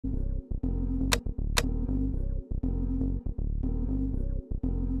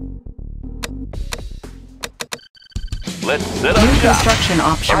Let's set up New shop. construction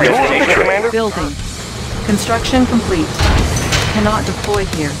options. Commander. Building. Construction complete. Cannot deploy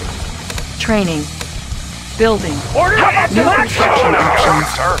here. Training. Building. Order. New construction options.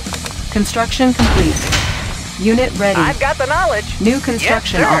 Sir. Construction complete. Unit ready. I've got the knowledge. New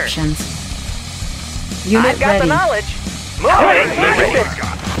construction Yes, sir. options. Unit I've got ready. the knowledge.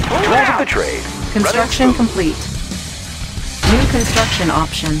 Tools of the trade. Construction complete. New construction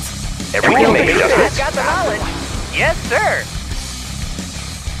options. Everything may be I've adjusted. got the knowledge. Yes, sir.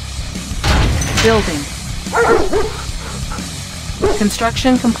 Building.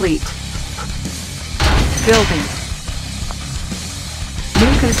 Construction complete. Building.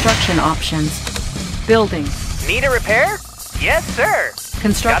 New construction options. Building. Need a repair? Yes, sir.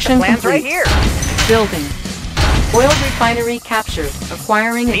 Construction got the plans complete. right here. Building. Oil refinery captured.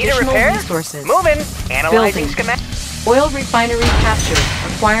 Acquiring Need a additional repair? resources. Moving. Analyzing Building. schematic. Oil refinery captured.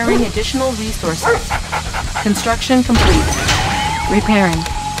 Acquiring additional resources. Construction complete. Repairing.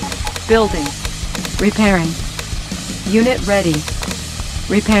 Building. Repairing. Unit ready.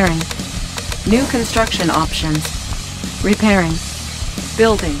 Repairing. New construction options. Repairing.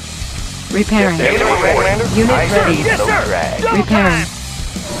 Building. Repairing. Unit ready. Yes, sir. Repairing.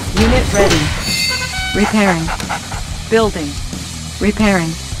 Unit ready. Repairing. Building.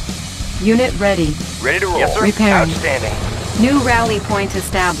 Repairing. Unit ready. Ready to roll. Yes, sir. Repairing. Outstanding. New rally point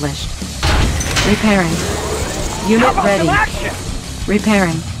established. Repairing. Unit ready.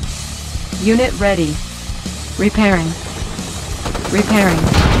 Repairing. Unit ready. Repairing. Repairing.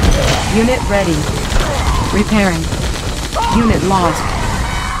 Unit ready. Repairing. Unit lost.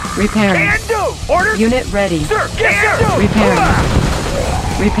 Repairing. Can do. Order. Unit ready. Sir. Yes, sir.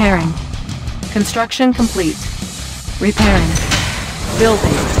 Repairing. Repairing. Construction complete. Repairing.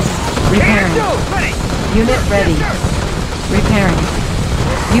 Building. Repairing. Ready. Unit ready. Repairing.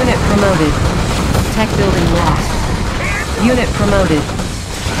 Unit promoted. Tech building lost. Unit promoted.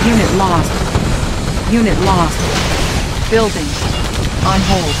 Unit lost. Unit lost. Building. On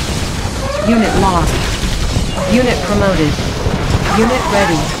hold. Unit lost. Unit promoted. Unit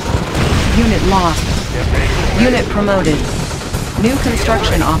ready. Unit lost. Unit promoted. New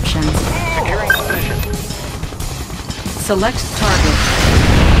construction options. Securing position. Select target.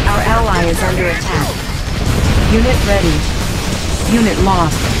 Our ally is under attack. Unit ready. Unit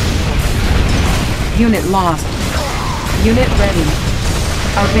lost. Unit lost. Unit ready.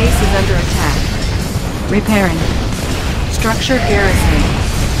 Our base is under attack. Repairing. Structure garrison.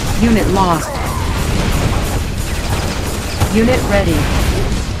 Unit lost. Unit ready.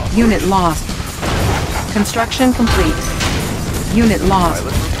 Unit lost. Construction complete. Unit lost.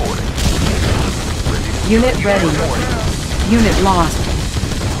 Unit ready. Unit lost.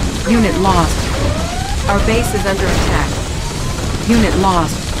 Unit lost. Our base is under attack. Unit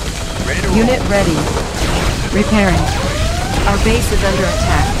lost. Unit ready. Repairing. Our base is under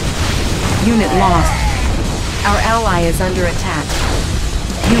attack. Unit lost. Our ally is under attack.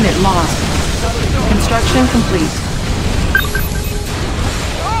 Unit lost. Construction complete.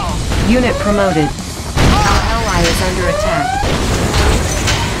 Unit promoted. Our ally is under attack.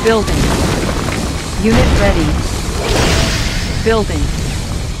 Building. Unit ready. Building.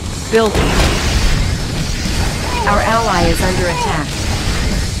 Building. Our ally is under attack.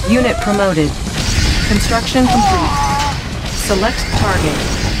 Unit promoted. Construction complete. Select target.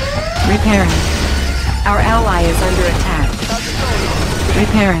 Repairing. Our ally is under attack.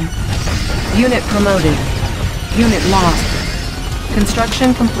 Repairing. Unit promoted. Unit lost.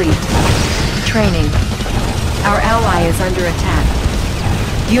 Construction complete. Training. Our ally is under attack.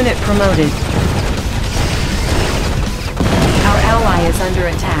 Unit promoted. Our ally is under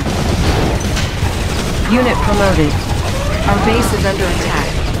attack. Unit promoted. Our base is under attack.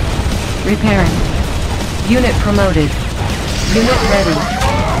 Repairing. Unit promoted. Unit ready.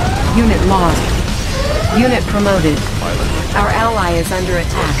 Unit lost. Unit promoted. Our ally is under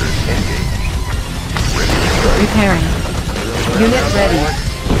attack. Repairing. Unit ready.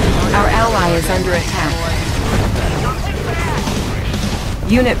 Our ally is under attack.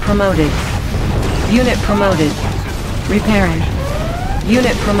 Unit promoted. Unit promoted. Repairing.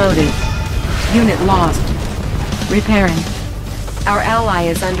 Unit promoted. Unit lost. Repairing. Our ally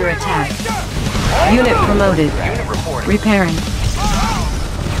is under attack. Unit promoted. Repairing.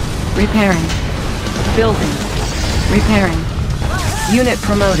 Repairing. Building. Repairing. Unit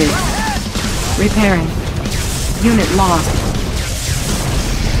promoted. Repairing. Unit lost.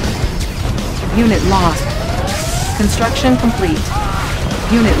 Unit lost. Construction complete.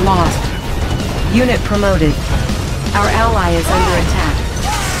 Unit lost. Unit promoted. Our ally is under attack.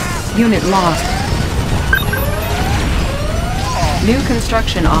 Unit lost. New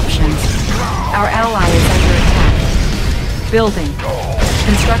construction options. Our ally is under attack. Building.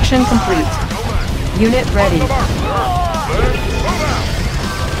 Construction complete. Unit ready.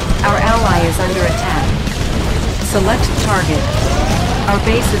 Our ally is under attack. Select target. Our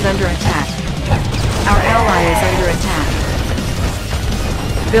base is under attack. Our ally is under attack.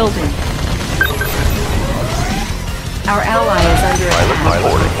 Building. Our ally is under attack.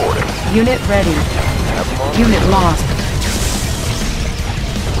 Reporting. Unit ready. Unit lost.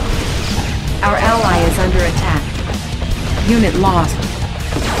 Our ally is under attack. Unit lost.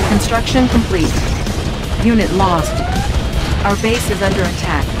 Construction complete. Unit lost. Our base is under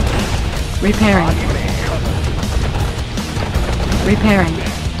attack. Repairing. Repairing.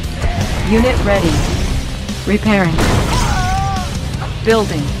 Unit ready. Repairing.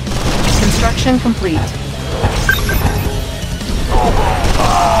 Building. Construction complete.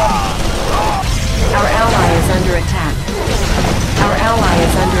 Our ally is under attack. Our ally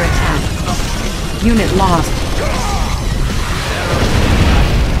is under attack. Unit lost.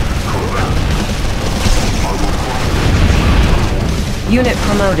 Unit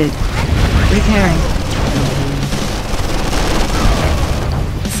promoted. Repairing.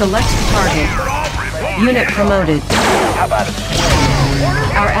 Select target. Unit promoted. How about it?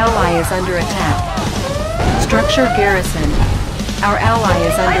 Our ally is under attack. Structure garrison. Our ally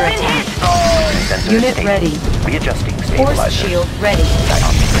is under attack. Sensor Unit stable. ready. Readjusting Force stabilizer. shield ready.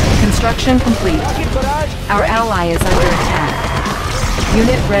 Construction complete. Our ally is under attack.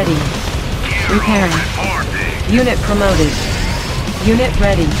 Unit ready. Repairing. Unit promoted. Unit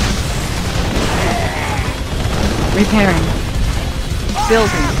ready. Repairing.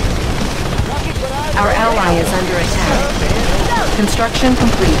 Building. Our ally is under attack. Construction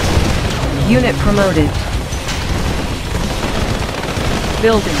complete. Unit promoted.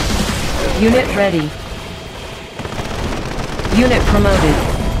 Building. Unit ready. Unit promoted.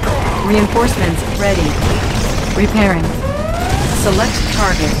 Reinforcements ready. Repairing. Select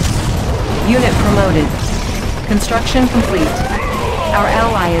target. Unit promoted. Construction complete. Our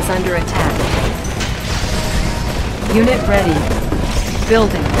ally is under attack. Unit ready.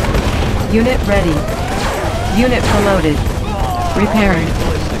 Building. Unit ready. Unit promoted. Repairing.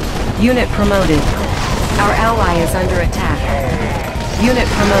 Unit promoted. Our ally is under attack. Unit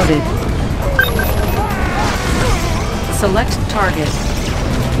promoted. Select target.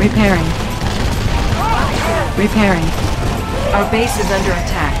 Repairing. Repairing. Our base is under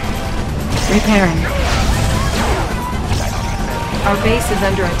attack. Repairing. Our base is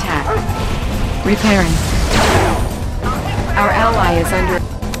under attack. Repairing. Our ally is under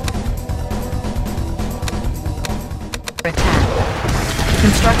attack.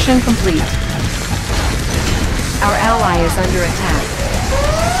 Construction complete. Our ally is under attack.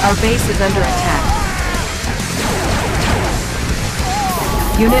 Our base is under attack.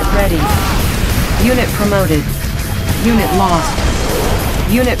 Unit ready. Unit promoted. Unit lost.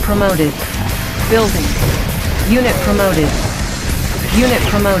 Unit promoted. Building. Unit promoted. Unit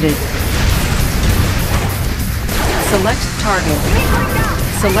promoted. Select target.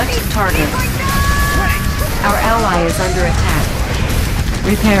 Select target. Our ally is under attack.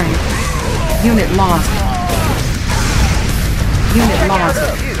 Repairing. Unit lost. Unit lost.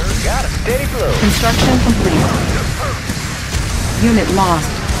 Got a steady flow. Construction complete. Unit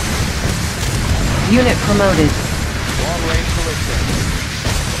lost. Unit promoted. Long range ballistic.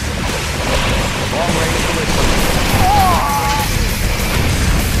 Long range ballistic.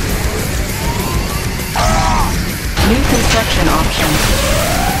 New construction options.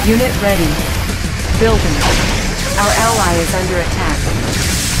 Unit ready. Building. Our ally is under attack.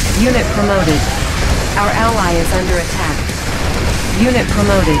 Unit promoted. Our ally is under attack. Unit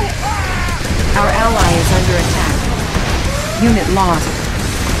promoted. Our ally is under attack. Unit lost.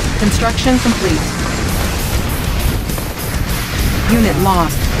 Construction complete. Unit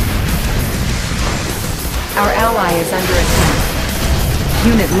lost. Our ally is under attack.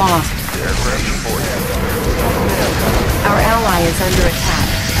 Unit lost. Our ally is under attack.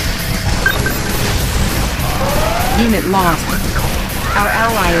 Unit lost. Our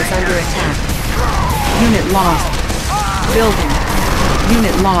ally is under attack. Unit lost. Building.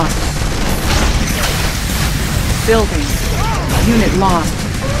 Unit lost. Building. Unit lost.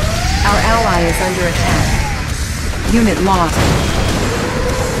 Our ally is under attack. Unit lost.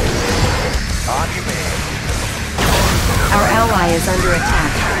 Our ally is under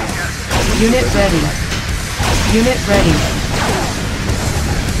attack. Unit ready. Unit ready.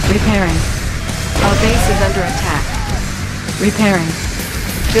 Repairing. Our base is under attack. Repairing.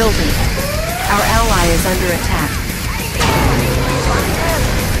 Building. Our ally is under attack.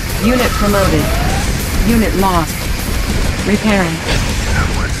 Unit promoted. Unit lost. Repairing.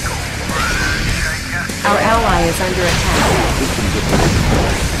 Our ally is under attack.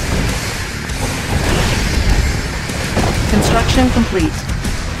 Construction complete.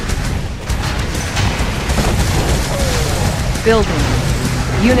 Building.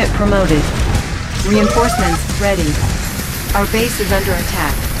 Unit promoted. Reinforcements ready. Our base is under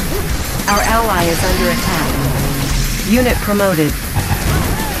attack. Our ally is under attack. Unit promoted.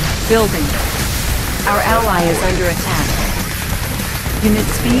 Building. Our ally is under attack. Unit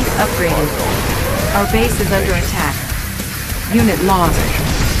speed upgraded. Our base is under attack. Unit lost.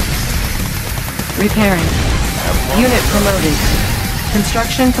 Repairing. Unit promoted.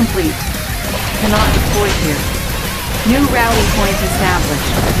 Construction complete. Cannot deploy here. New rally point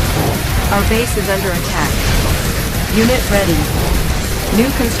established. Our base is under attack. Unit ready. New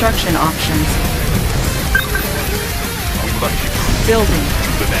construction options. Building.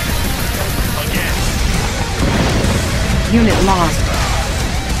 Unit lost.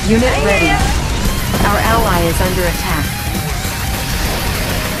 Unit ready. Our ally is under attack.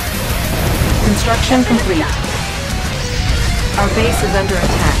 Construction complete. Our base is under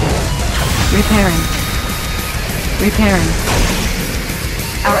attack. Repairing. Repairing.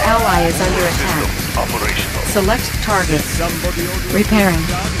 Our ally is under attack. Select target. Repairing.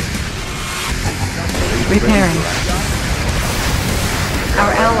 Repairing.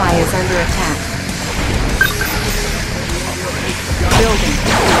 Our ally is under attack. Building.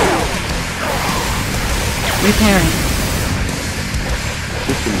 Repairing.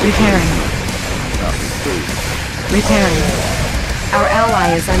 Repairing. Repairing. Our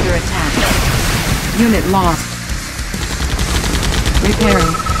ally is under attack. Unit lost.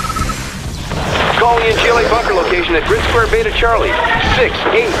 Repairing. Calling in GLA bunker location at Grid Square Beta Charlie.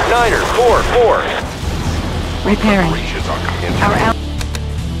 689er 44. Repairing. Our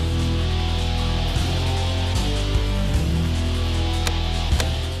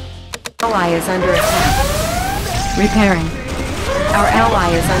ally is under attack. Repairing. Our ally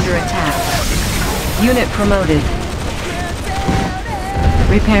is under attack. Unit promoted.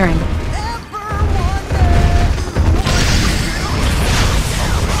 Repairing.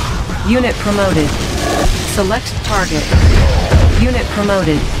 Unit promoted. Select target. Unit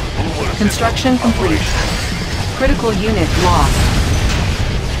promoted. Construction complete. Critical unit lost.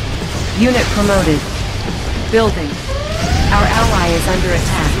 Unit promoted. Building. Our ally is under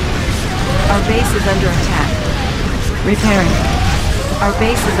attack. Our base is under attack. Repairing. Our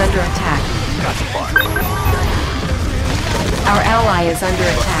base is under attack. Our ally is under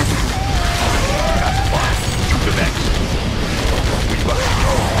attack.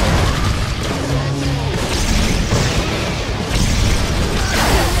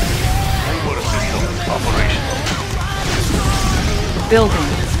 Building.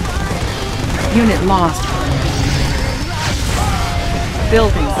 Unit lost.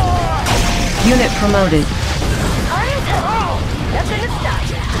 Building. Unit promoted.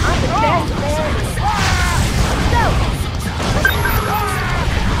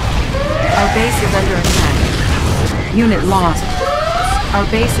 Our base is under attack. Unit lost. Our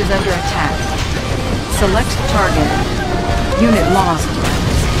base is under attack. Select target. Unit lost.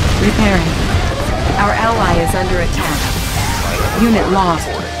 Repairing. Our ally is under attack. Unit lost.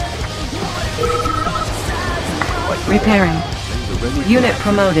 Repairing. Unit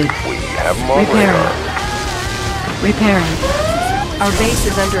promoted. Repairing. Repairing. Our base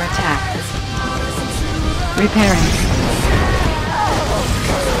is under attack. Repairing.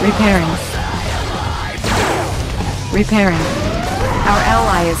 Repairing. Repairing. Our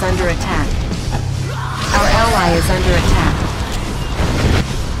ally is under attack. Our ally is under attack.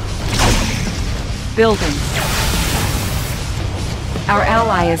 Building. Our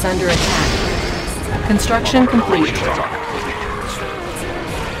ally is under attack. Construction complete.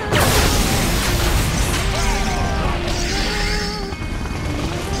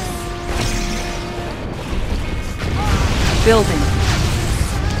 Building.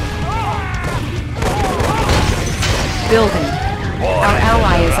 Building. Our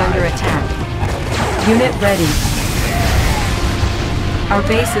ally is under attack. Unit ready. Our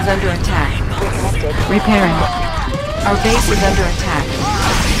base is under attack. Repairing. Our base is under attack.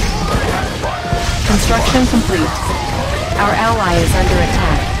 Construction complete. Our ally is under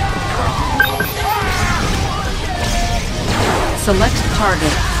attack. Select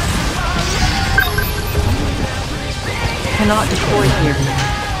target. Cannot deploy here.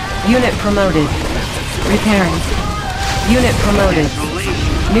 Unit promoted. Repairing. Unit promoted.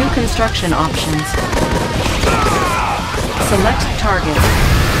 New construction options. Select target.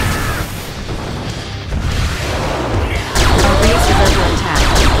 Our base is under attack.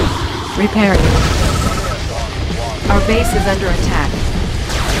 Repairing. Our base is under attack.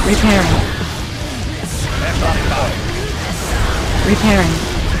 Repairing. Repairing.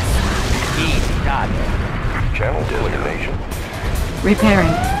 Channel elimination.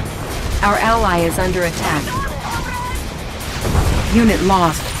 Repairing. Our ally is under attack. Unit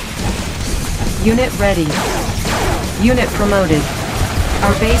lost. Unit ready. Unit promoted.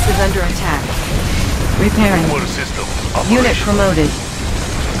 Our base is under attack. Repairing. Unit promoted.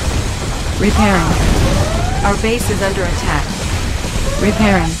 Repairing. Our base is under attack.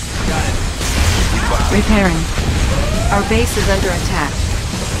 Repairing. Repairing. Our base is under attack.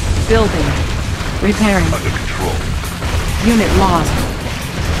 Building. Repairing. Under control. Unit lost.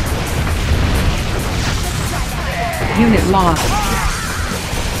 Unit lost.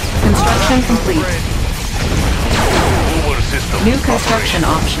 Construction complete. New construction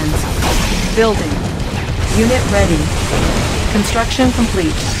options. Building. Unit ready. Construction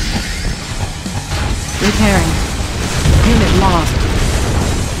complete. Repairing. Unit lost.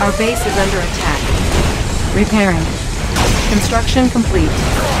 Our base is under attack. Repairing. Construction complete.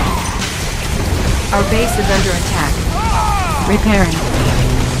 Our base is under attack. Repairing.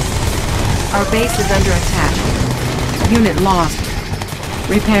 Our base is under attack. Unit lost.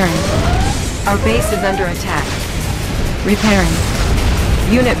 Repairing. Our base is under attack. Repairing.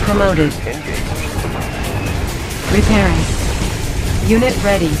 Unit promoted. Repairing. Unit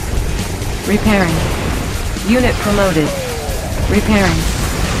ready. Repairing. Unit promoted. Repairing.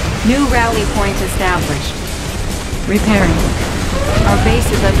 New rally point established. Repairing. Our base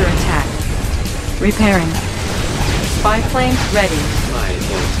is under attack. Repairing. Spy plane ready.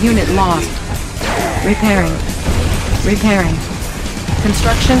 Unit lost. Repairing. Repairing.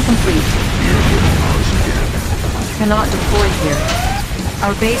 Construction complete. Cannot deploy here.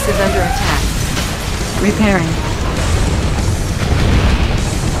 Our base is under attack. Repairing.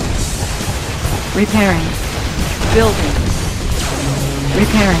 Repairing. Building.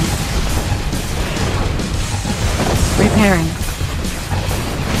 Repairing. Repairing.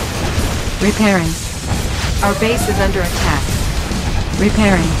 Repairing. Our base is under attack.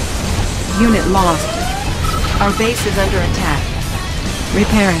 Repairing. Unit lost. Our base is under attack.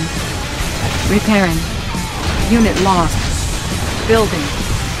 Repairing. Repairing. Unit lost. Building.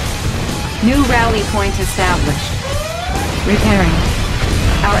 New rally point established. Repairing.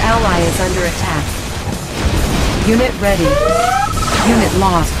 Our ally is under attack. Unit ready. Unit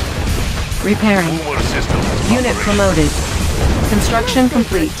lost. Repairing. Unit promoted. Construction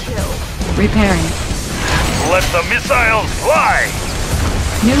complete. Repairing. Let the missiles fly!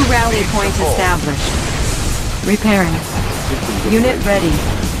 New rally point established. Repairing. Unit ready.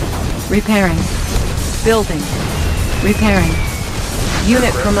 Repairing. Building. Repairing.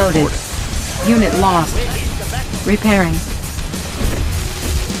 Unit promoted. Unit lost. Repairing.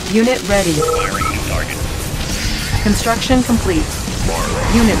 Unit ready. Construction complete.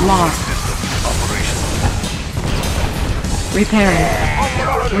 Unit lost. Repairing.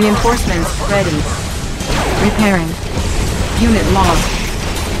 Reinforcements ready. Repairing. Unit lost.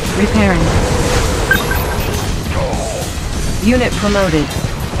 Repairing. Unit promoted.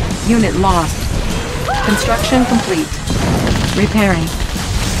 Unit lost. Construction complete. Repairing.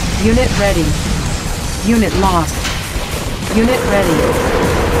 Unit ready. Unit lost. Unit ready.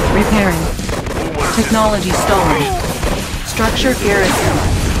 Repairing. Technology stolen. Structure garrison.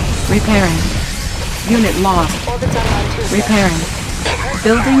 Repairing. Unit lost. Repairing.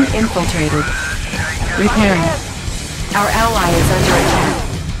 Building infiltrated. Repairing. Our ally is under attack.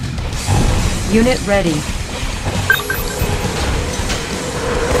 Unit ready.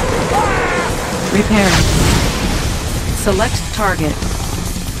 Repairing. Select target.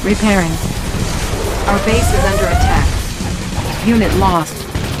 Repairing. Our base is under attack. Unit lost.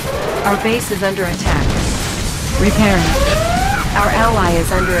 Our base is under attack. Repairing. Our ally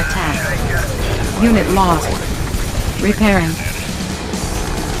is under attack. Unit lost. Repairing.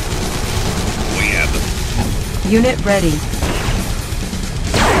 Unit ready.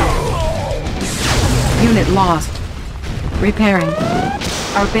 Unit lost. Repairing.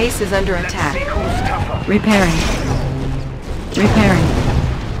 Our base is under attack. Repairing. Repairing.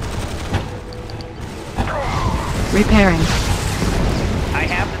 Repairing. I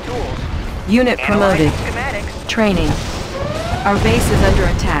have the tools. Unit promoted. Analyzing schematics. Training. Our base is under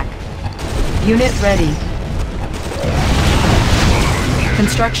attack. Unit ready.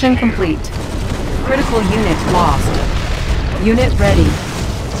 Construction complete. Critical unit lost. Unit ready.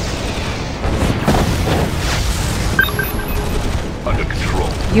 Under control.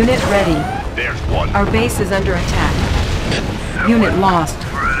 Unit ready. There's one. Our base is under attack. Unit lost.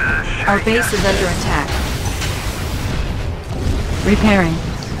 Our base is under attack. Repairing.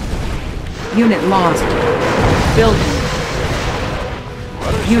 Unit lost. Building.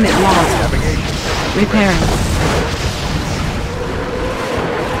 Unit lost. Repairing.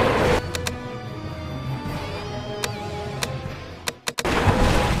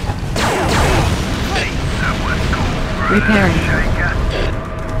 Repairing.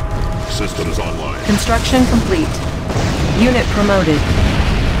 Systems online. Construction complete. Unit promoted.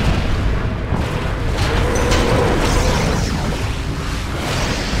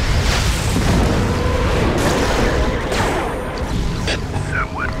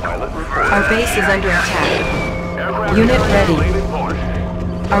 Our base is under attack. Unit ready.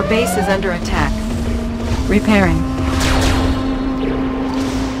 Our base is under attack. Repairing.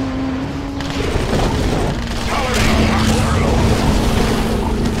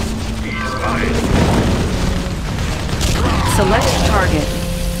 Select target.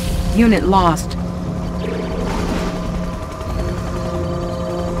 Unit lost.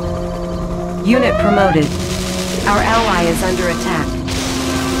 Unit promoted. Our ally is under attack.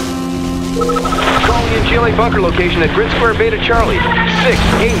 Calling in GLA bunker location at Grid Square Beta Charlie. 6,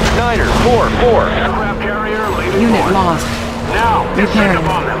 8, 9er, 4, 4. Aircraft carrier leaving Unit port. lost. Now, Repairing. descend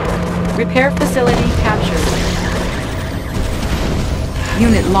upon them. Repair facility captured.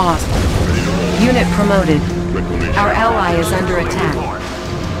 Unit lost. Unit promoted. Our ally is under attack.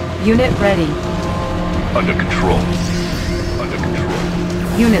 Unit ready. Under control. Under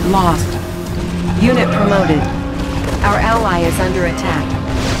control. Unit lost. Unit promoted. Our ally is under attack.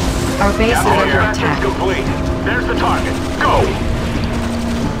 Our base is under attack. Complete. There's the target. Go!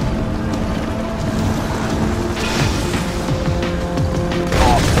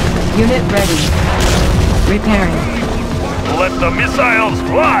 Unit ready. Repairing. Let the missiles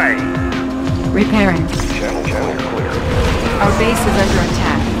fly! Repairing. Channel clear. Our base is under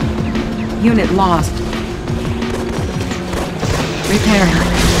attack. Unit lost. Repairing.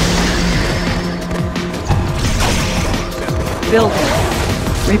 Building.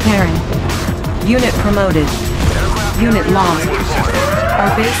 Repairing. Unit promoted. Unit lost.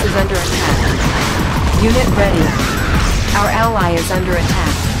 Our base is under attack. Unit ready. Our ally is under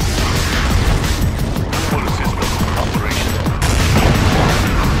attack.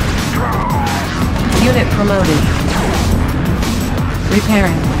 Unit promoted.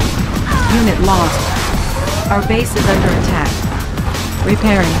 Repairing. Unit lost. Our base is under attack.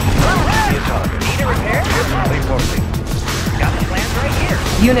 Repairing. Need a repair? Reporting. Got the plans right here.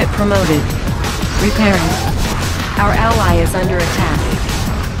 Unit promoted. Repairing. Our ally is under attack.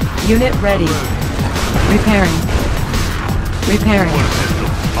 Unit ready. Repairing. Repairing.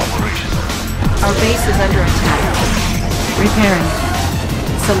 Our base is under attack. Repairing.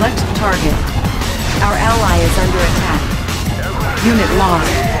 Select target. Our ally is under attack. Unit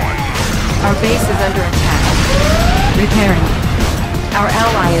lost. Our base is under attack. Repairing. Our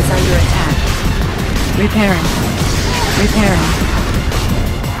ally is under attack. Repairing. Repairing.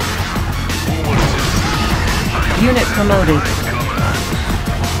 Unit promoted.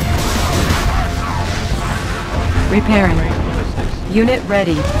 Repairing. Unit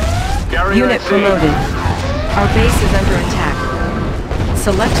ready. Unit promoted. Our base is under attack.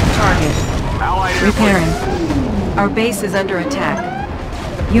 Select target. Repairing. Our base is under attack.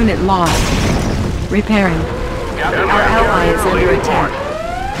 Unit lost. Repairing. Our ally is under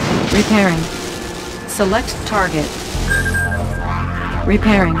attack. Repairing. Select target.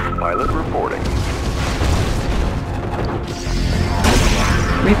 Repairing. Pilot reporting.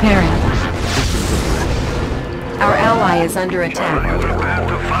 Repairing. Our ally is under attack.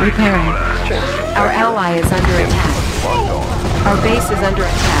 Repairing. Our ally is under attack. Our base is under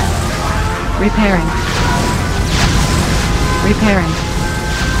attack. Repairing. Repairing.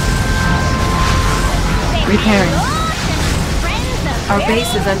 Repairing. Our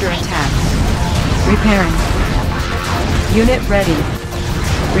base is under attack. Repairing. Unit ready.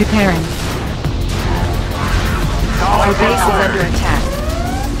 Repairing. Our base is under attack.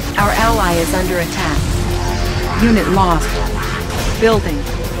 Our ally is under attack. Unit lost. Building.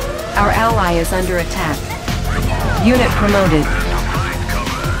 Our ally is under attack. Unit promoted.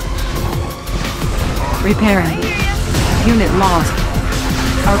 Repairing. Unit lost.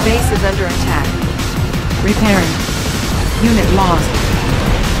 Our base is under attack. Repairing. Unit lost.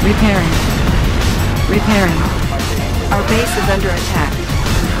 Repairing. Repairing. Our base is under attack.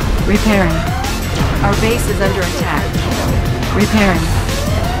 Repairing. Our base is under attack. Repairing.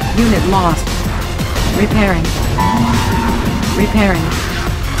 Unit lost. Repairing. Repairing.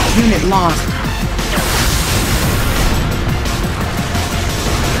 Unit lost.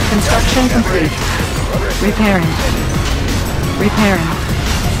 Construction complete. Repairing. Repairing.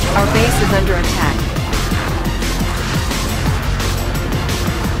 Our base is under attack.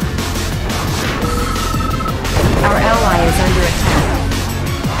 Our ally is under attack.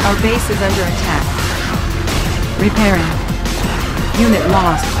 Our base is under attack. Repairing. Unit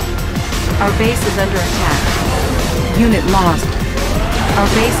lost. Our base is under attack. Unit lost. Our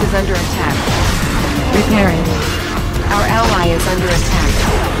base is under attack. Repairing. Our ally is under attack.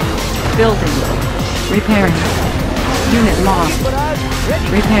 Building. Repairing. Unit lost.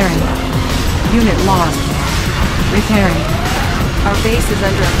 Repairing. Unit lost. Repairing. Our base is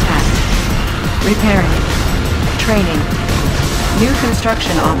under attack. Repairing. Training. New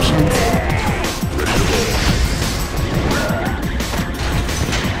construction options.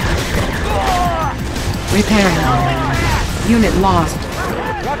 Repairing. Unit lost.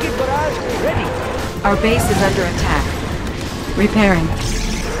 Rocket barrage ready. Our base is under attack. Repairing.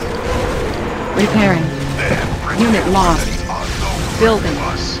 Repairing. Unit lost. Building.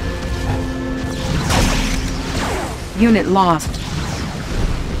 Unit lost.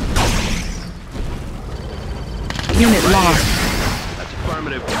 Unit lost. That's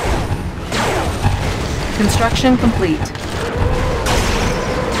affirmative. Construction complete.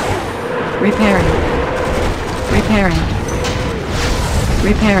 Repairing. Repairing.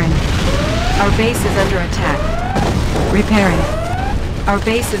 Repairing. Our base is under attack. Repairing. Our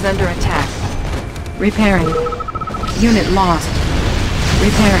base is under attack. Repairing. Unit lost.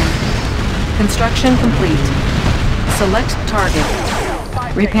 Repairing. Construction complete. Select target.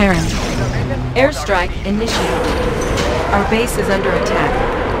 Repairing. Airstrike initiated. Our base is under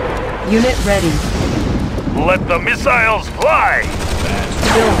attack. Unit ready. Let the missiles fly!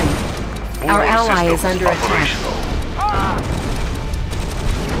 Building. Our ally is under attack.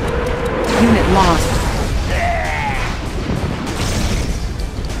 Unit lost.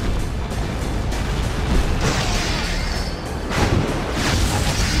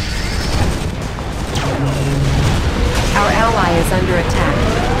 Our ally is under attack.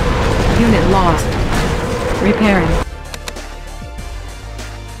 Unit lost. Repairing.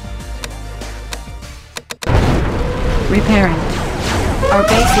 Repairing. Our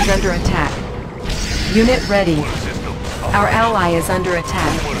base is under attack. Unit ready. Our ally is under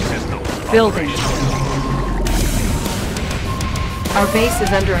attack. Building. Our base is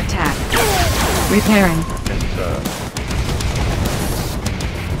under attack. Repairing.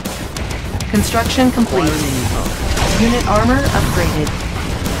 Construction complete. Unit armor upgraded.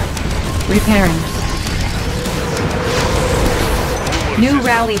 Repairing. New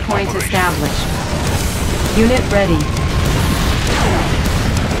rally point established. Unit ready.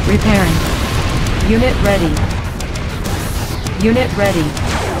 Repairing. Unit ready. Unit ready.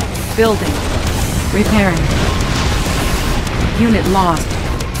 Building. Repairing. Unit lost.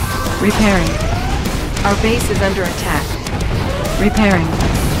 Repairing. Our base is under attack. Repairing.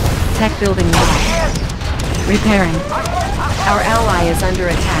 Tech building lost. Repairing. Our ally is under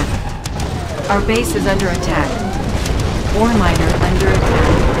attack. Our base is under attack. Ore miner under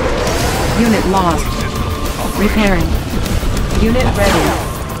attack. Unit lost. Repairing. Unit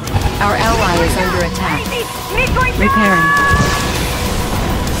ready. Our ally is under attack. Repairing.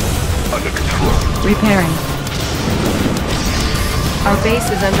 Under control. Repairing. Our base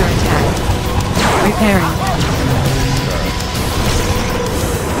is under attack. Repairing.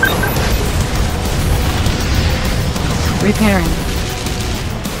 Repairing.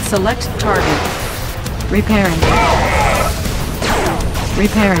 Select target. Repairing.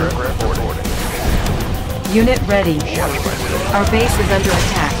 Repairing. Unit ready. Our base is under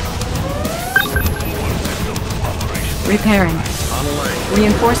attack. Repairing.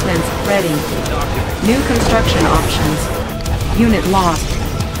 Reinforcements ready. New construction options. Unit lost.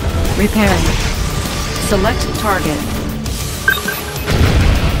 Repairing. Select target.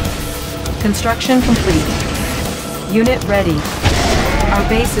 Construction complete. Unit ready. Our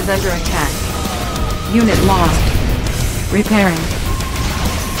base is under attack. Unit lost. Repairing.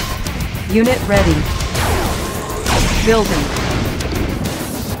 Unit ready. Building.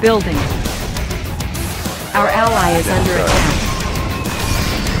 Building. Our ally is under attack.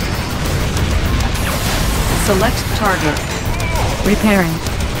 Select target. Repairing.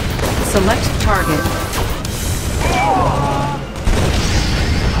 Select target.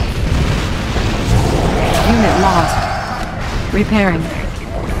 Unit lost. Repairing.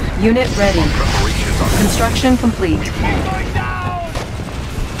 Unit ready. Construction complete.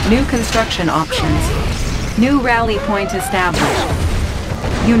 New construction options. New rally point established.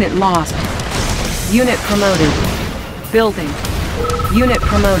 Unit lost. Unit promoted. Building. Unit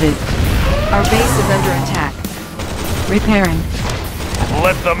promoted. Our base is under attack. Repairing.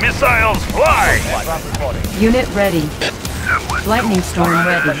 Let the missiles fly! Unit ready. Lightning storm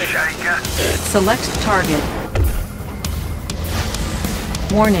ready. Select target.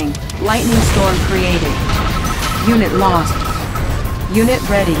 Warning. Lightning storm created. Unit lost. Unit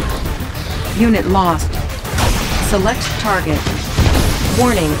ready. Unit lost. Select target.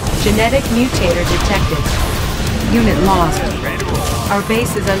 Warning, genetic mutator detected. Unit lost. Our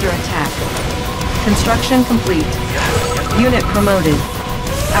base is under attack. Construction complete. Unit promoted.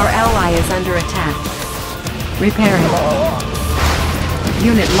 Our ally is under attack. Repairing.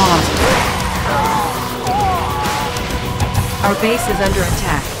 Unit lost. Our base is under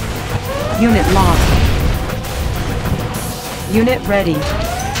attack. Unit lost. Unit ready.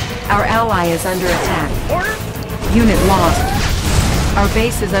 Our ally is under attack. Unit lost. Our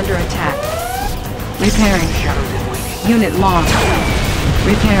base is under attack. Repairing. Unit lost.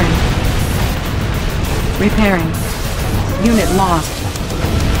 Repairing. Repairing. Unit lost.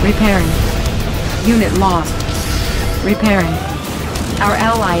 Repairing. Unit lost. Repairing. Our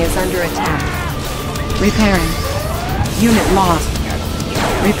ally is under attack. Repairing. Unit lost.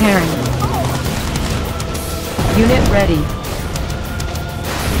 Repairing. Unit ready.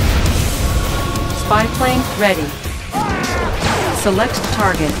 Spy plane ready. Select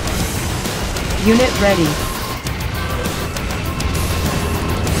target. Unit ready.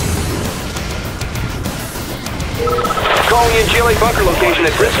 Calling in GLA bunker location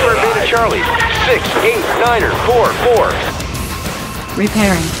at Grid Square Beta Charlie. 689er 44.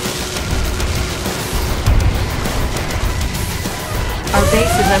 Repairing. Our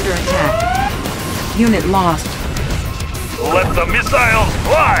base is under attack. Unit lost. Let the missiles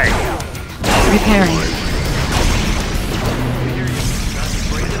fly! Repairing.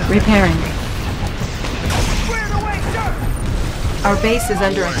 Repairing. Our base is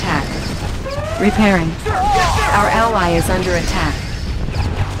under attack. Repairing. Our ally is under attack.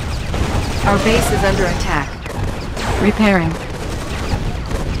 Our base is under attack. Repairing.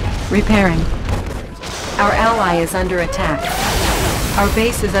 Repairing. Our ally is under attack. Our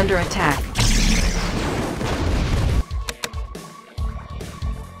base is under attack.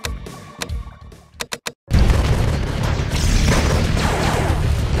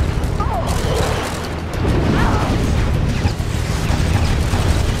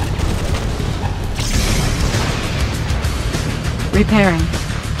 Repairing.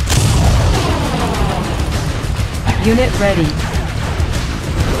 Unit ready.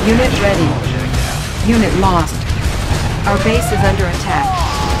 Unit ready. Unit lost. Our base is under attack.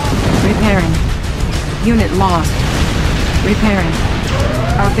 Repairing. Unit lost. Repairing.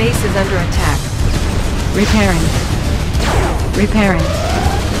 Our base is under attack. Repairing. Repairing.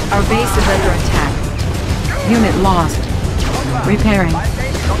 Our base is under attack. Unit lost. Repairing.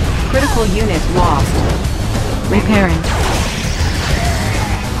 Critical unit lost. Repairing.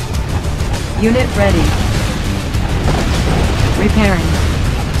 Unit ready. Repairing.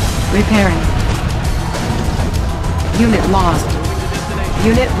 Repairing. Unit lost.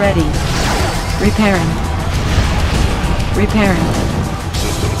 Unit ready. Repairing. Repairing.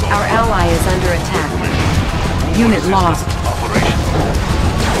 Our ally is under attack. Unit lost.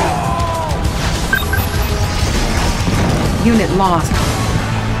 Unit lost.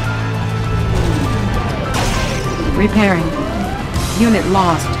 Repairing. Unit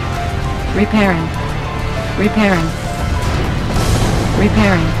lost. Repairing. Repairing.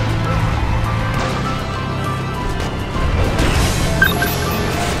 Repairing.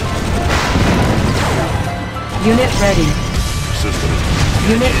 Unit ready.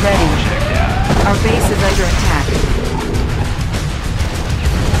 Unit ready. Our base is under attack.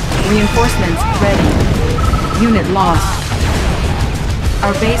 Reinforcements ready. Unit lost.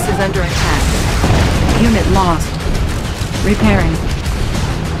 Our base is under attack. Unit lost. Repairing.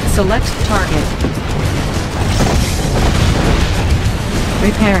 Select target.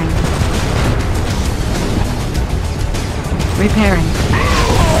 Repairing. Repairing.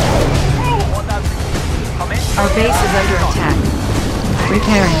 Our base is under attack.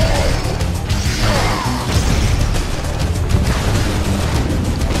 Repairing.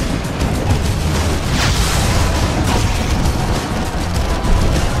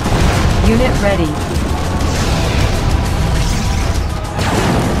 Unit ready.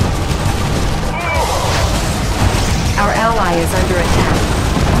 Our ally is under attack.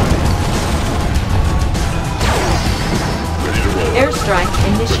 Airstrike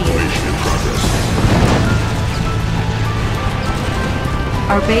initiated.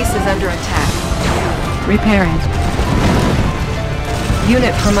 Our base is under attack. Repairing.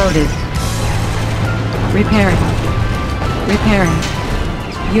 Unit promoted. Repairing. Repairing.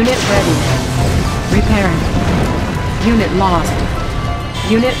 Unit ready. Repairing. Unit lost.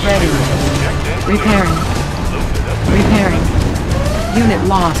 Unit ready. Repairing. Repairing. Unit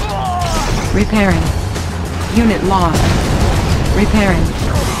lost. Repairing. Unit lost. Repairing.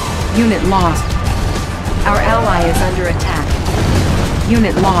 Unit lost. Our ally is under attack.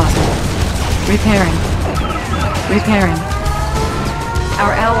 Unit lost. Repairing. Repairing.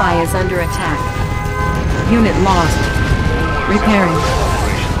 Our ally is under attack. Unit lost. Repairing.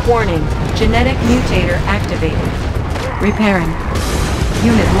 Warning. Genetic mutator activated. Repairing.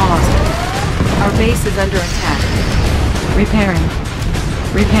 Unit lost. Our base is under attack. Repairing.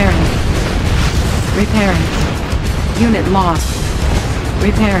 Repairing. Repairing. Unit lost.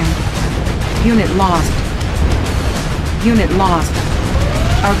 Repairing. Unit lost. Unit lost.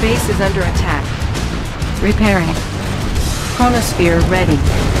 Our base is under attack. Repairing. Chronosphere ready.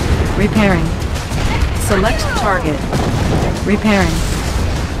 Repairing. Select target. Repairing.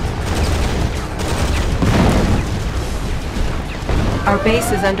 Our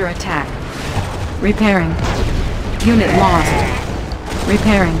base is under attack. Repairing. Unit lost.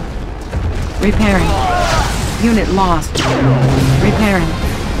 Repairing. Repairing. Unit lost. Repairing.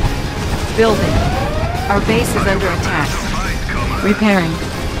 Building. Our base is under attack. Repairing.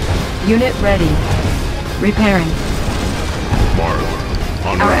 Unit ready. Repairing.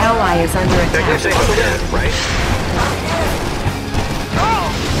 Our ally is under attack. Right?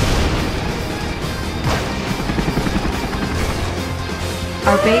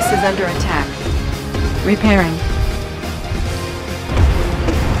 Our base is under attack. Repairing.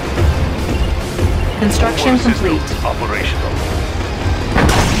 Construction complete. Operational.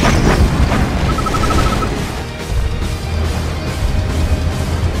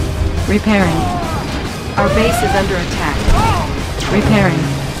 Repairing. Our base is under attack. Repairing.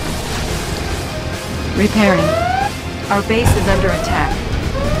 Repairing. Our base is under attack.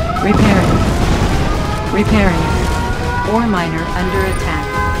 Repairing. Repairing. Ore miner under attack.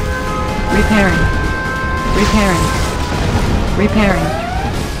 Repairing. Repairing. Repairing.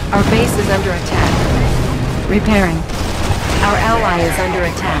 Our base is under attack. Repairing. Our ally is under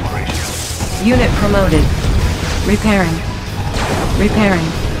attack. Unit promoted. Repairing. Repairing.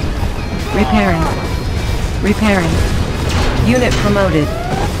 Repairing. Repairing. Unit promoted.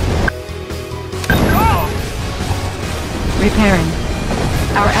 Repairing.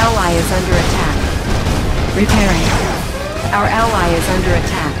 Our ally is under attack. Repairing. Our ally is under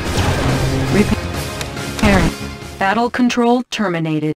attack. Repairing. Battle control terminated.